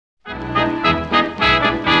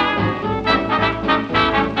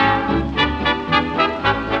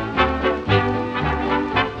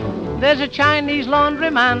There's a Chinese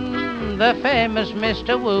laundryman, the famous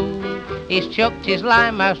Mr. Wu. He's chucked his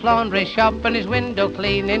Limehouse laundry shop and his window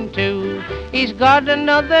cleaning too. He's got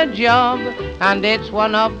another job, and it's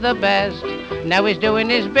one of the best. Now he's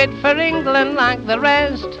doing his bit for England like the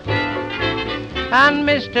rest. And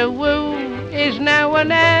Mr. Wu is now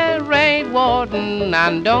an air raid warden,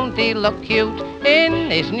 and don't he look cute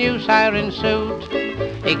in his new siren suit?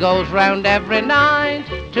 He goes round every night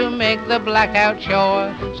to make the blackout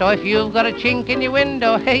sure. So if you've got a chink in your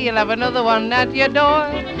window, hey, you'll have another one at your door.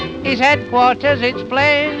 His headquarters, it's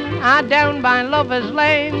plain, are down by Lover's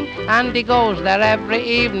Lane, and he goes there every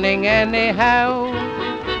evening anyhow.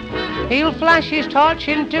 He'll flash his torch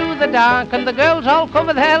into the dark, and the girls all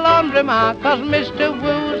cover their laundry mark, 'cause Mr.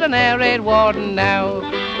 Wu's an air raid warden now.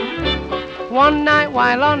 One night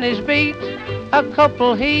while on his beat, a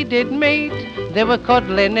couple he did meet. They were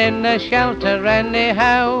cuddling in a shelter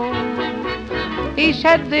anyhow. He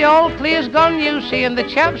said, the all clear's gone, you see, and the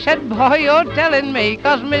chap said, boy, you're telling me,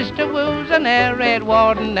 'cause Mr. Wu's an air raid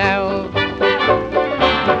warden now.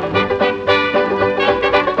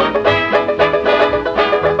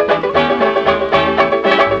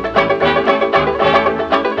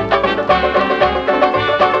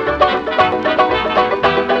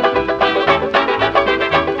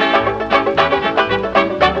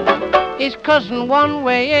 His cousin one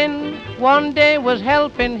way in, one day was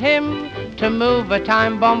helping him to move a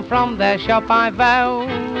time bomb from their shop, I vow.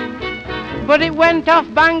 But it went off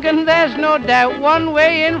bang and there's no doubt, one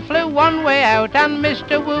way in flew one way out, and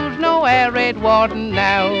Mr. Wu's no air raid warden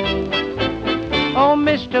now. Oh,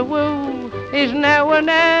 Mr. Wu is now an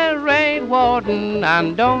air raid warden,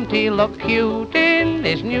 and don't he look cute in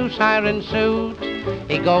his new siren suit?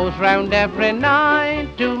 He goes round every night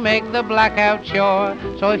to make the blackout sure.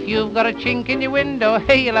 So if you've got a chink in your window,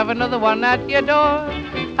 hey, you'll have another one at your door.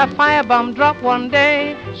 A firebomb dropped one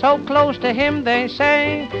day, so close to him they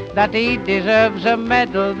say, that he deserves a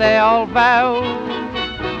medal, they all vow.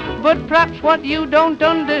 But perhaps what you don't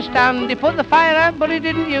understand, he put the fire out but he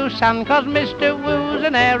didn't use sand, 'cause Mr. Wu's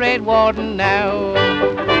an air raid warden now.